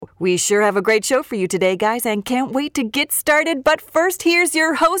We sure have a great show for you today, guys, and can't wait to get started. But first, here's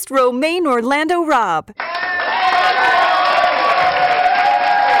your host, Romaine Orlando Robb.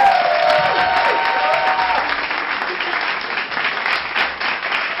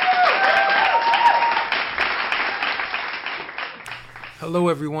 Hello,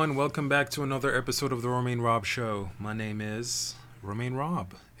 everyone. Welcome back to another episode of the Romaine Robb Show. My name is Romaine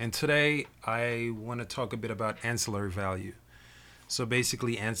Robb, and today I want to talk a bit about ancillary value. So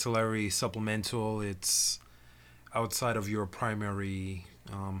basically, ancillary, supplemental, it's outside of your primary,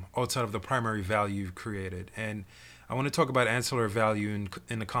 outside of the primary value you've created. And I want to talk about ancillary value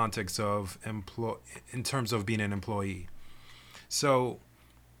in the context of in terms of being an employee. So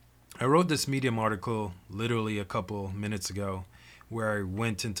I wrote this Medium article literally a couple minutes ago, where I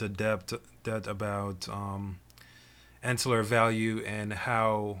went into depth about ancillary value and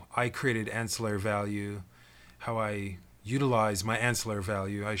how I created ancillary value, how I utilized my ancillary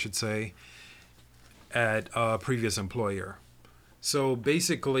value, I should say, at a previous employer. So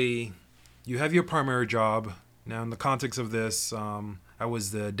basically, you have your primary job. Now, in the context of this, I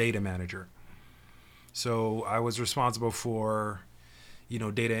was the data manager. So I was responsible for,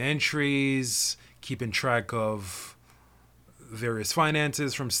 data entries, keeping track of various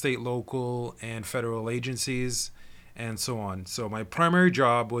finances from state, local, and federal agencies, and so on. So my primary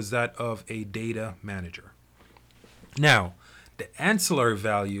job was that of a data manager. Now, the ancillary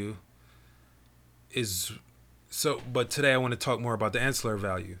value but today I want to talk more about the ancillary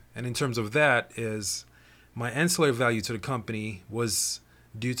value. And in terms of that is my ancillary value to the company was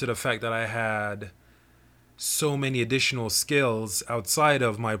due to the fact that I had so many additional skills outside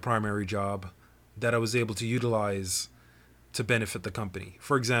of my primary job that I was able to utilize to benefit the company.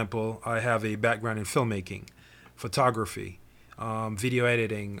 For example, I have a background in filmmaking, photography, video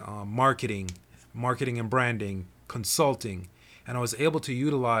editing, marketing and branding, consulting, and I was able to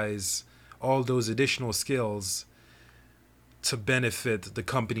utilize all those additional skills to benefit the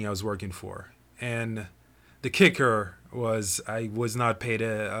company I was working for. And the kicker was I was not paid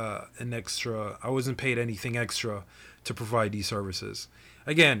I wasn't paid anything extra to provide these services.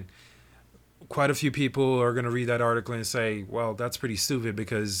 Again, quite a few people are going to read that article and say, well, that's pretty stupid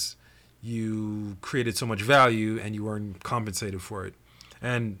because you created so much value and you weren't compensated for it.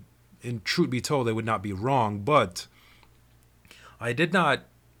 And in truth be told, they would not be wrong, but I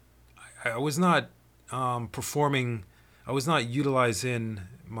was not utilizing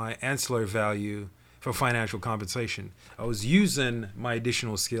my ancillary value for financial compensation. I was using my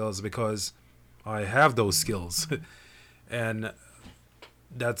additional skills because I have those skills. And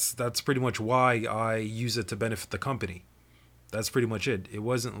that's pretty much why I use it to benefit the company. That's pretty much it. It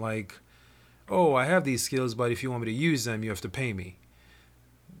wasn't like, oh, I have these skills, but if you want me to use them, you have to pay me.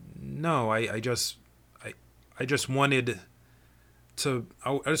 No, I just wanted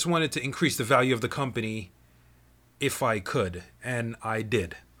to increase the value of the company if I could, and I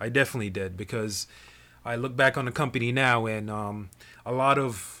did. I definitely did, because I look back on the company now, and a lot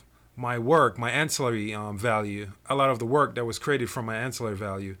of my work, my ancillary value, a lot of the work that was created from my ancillary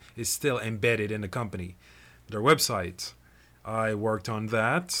value is still embedded in the company. Their website, I worked on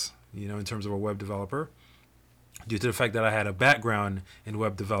that, in terms of a web developer, due to the fact that I had a background in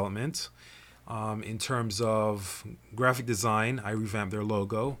web development. In terms of graphic design, I revamped their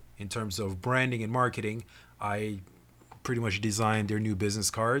logo. In terms of branding and marketing, I pretty much designed their new business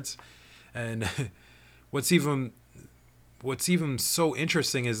cards. And what's even so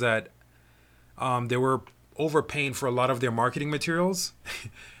interesting is that they were overpaying for a lot of their marketing materials.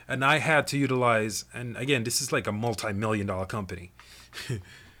 And I had to utilize, and again, this is like a multi-million-dollar company,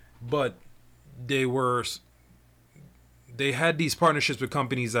 but they had these partnerships with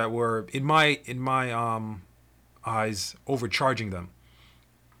companies that were, in my eyes, overcharging them.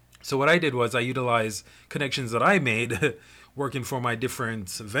 So what I did was I utilized connections that I made working for my different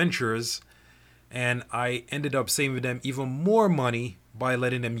ventures, and I ended up saving them even more money by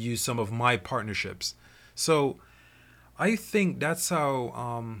letting them use some of my partnerships. So I think that's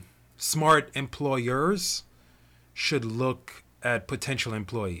how smart employers should look at potential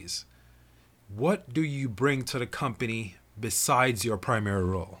employees. What do you bring to the company besides your primary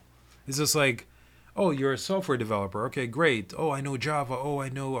role? It's just like, oh, you're a software developer. Okay, great. Oh, I know Java. Oh, I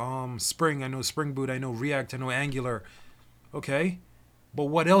know Spring. I know Spring Boot. I know React. I know Angular. Okay, but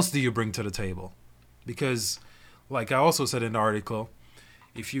what else do you bring to the table? Because, like I also said in the article,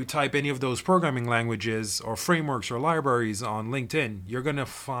 if you type any of those programming languages or frameworks or libraries on LinkedIn, you're going to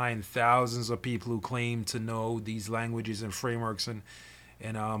find thousands of people who claim to know these languages and frameworks and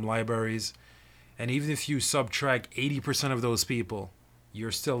libraries. And even if you subtract 80% of those people,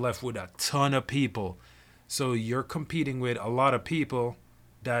 you're still left with a ton of people. So you're competing with a lot of people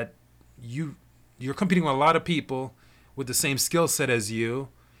that you're competing with a lot of people with the same skill set as you,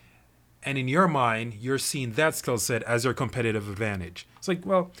 and in your mind, you're seeing that skill set as your competitive advantage. It's like,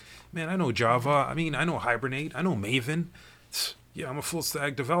 well, man, I know Java. I mean, I know Hibernate. I know Maven. Yeah, I'm a full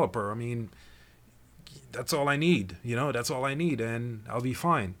stack developer. I mean, that's all I need. That's all I need, and I'll be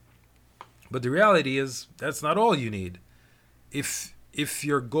fine. But the reality is, that's not all you need. If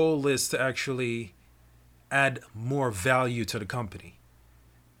your goal is to actually add more value to the company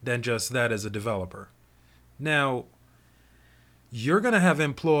than just that as a developer. Now, you're gonna have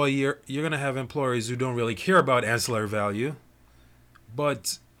employers who don't really care about ancillary value,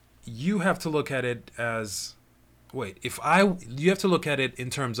 but you have to look at it as you have to look at it in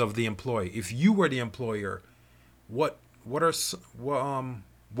terms of the employee. If you were the employer, what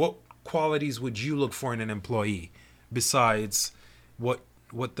qualities would you look for in an employee besides what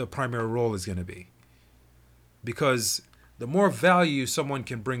the primary role is going to be? Because the more value someone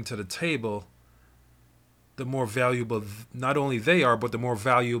can bring to the table, the more valuable not only they are, but the more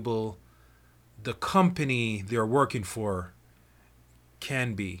valuable the company they're working for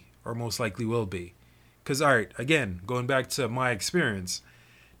can be, or most likely will be. Because, all right, again, going back to my experience,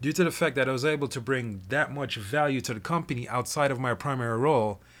 due to the fact that I was able to bring that much value to the company outside of my primary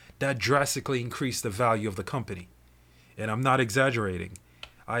role, that drastically increased the value of the company. And I'm not exaggerating.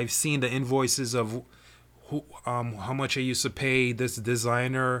 I've seen the invoices of how much I used to pay this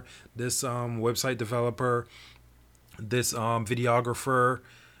designer, this website developer, this videographer,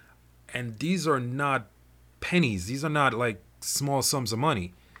 and these are not pennies. These are not like small sums of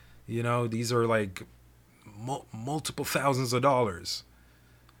money. These are like multiple thousands of dollars.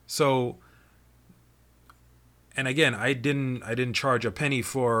 So, and again, I didn't charge a penny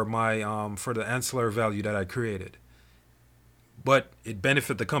for my for the ancillary value that I created, but it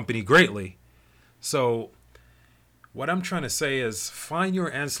benefited the company greatly. So, what I'm trying to say is find your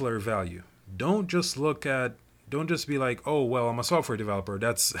ancillary value. Don't just be like, oh well, I'm a software developer.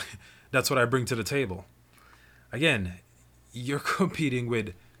 That's what I bring to the table. Again, you're competing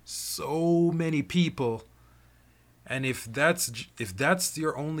with so many people, and if that's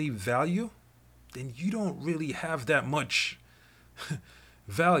your only value, then you don't really have that much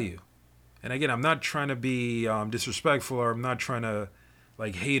value. And again, I'm not trying to be disrespectful, or I'm not trying to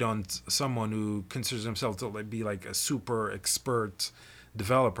like hate on someone who considers himself to be like a super expert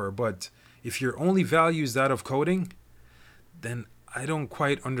developer. But if your only value is that of coding, then I don't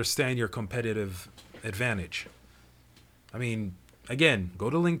quite understand your competitive advantage. I mean, again,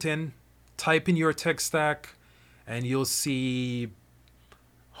 go to LinkedIn, type in your tech stack, and you'll see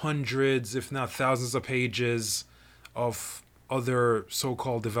hundreds, if not thousands of pages of other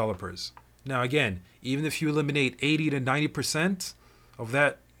so-called developers. Now, again, even if you eliminate 80 to 90% of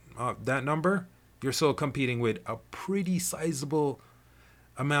that number, you're still competing with a pretty sizable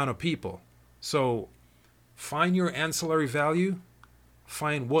amount of people. So find your ancillary value,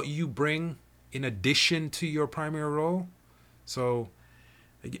 find what you bring in addition to your primary role. So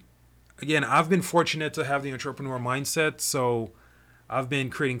again, I've been fortunate to have the entrepreneur mindset. So I've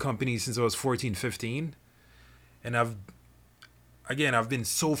been creating companies since I was 14, 15. And I've been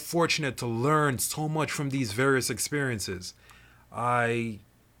so fortunate to learn so much from these various experiences. From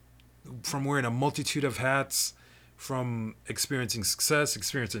wearing a multitude of hats, from experiencing success,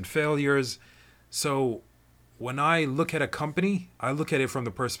 experiencing failures. So when I look at a company, I look at it from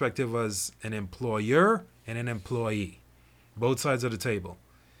the perspective as an employer and an employee, both sides of the table.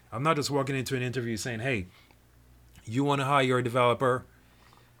 I'm not just walking into an interview saying, hey, you want to hire a developer?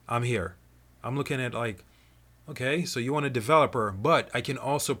 I'm here. I'm looking at like, okay, so you want a developer, but I can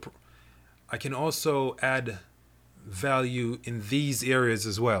also add value in these areas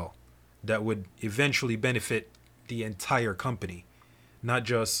as well that would eventually benefit the entire company. Not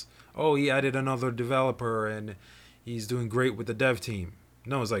just, oh, he added another developer and he's doing great with the dev team.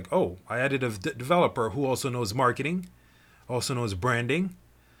 No, it's like, oh, I added a developer who also knows marketing, also knows branding,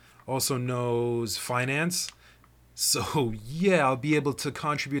 also knows finance. So yeah, I'll be able to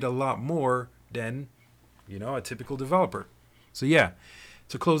contribute a lot more than, a typical developer. So yeah,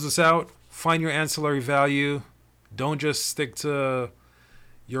 to close this out, find your ancillary value. Don't just stick to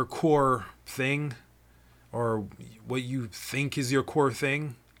your core thing or what you think is your core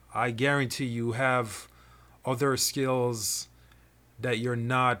thing. I guarantee you have other skills that you're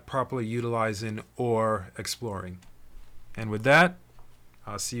not properly utilizing or exploring. And with that,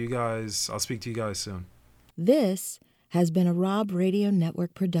 I'll speak to you guys soon. This has been a Rob Radio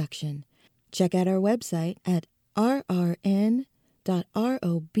Network production. Check out our website at rrn.robbent.com.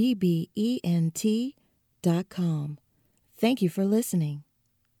 Thank you for listening.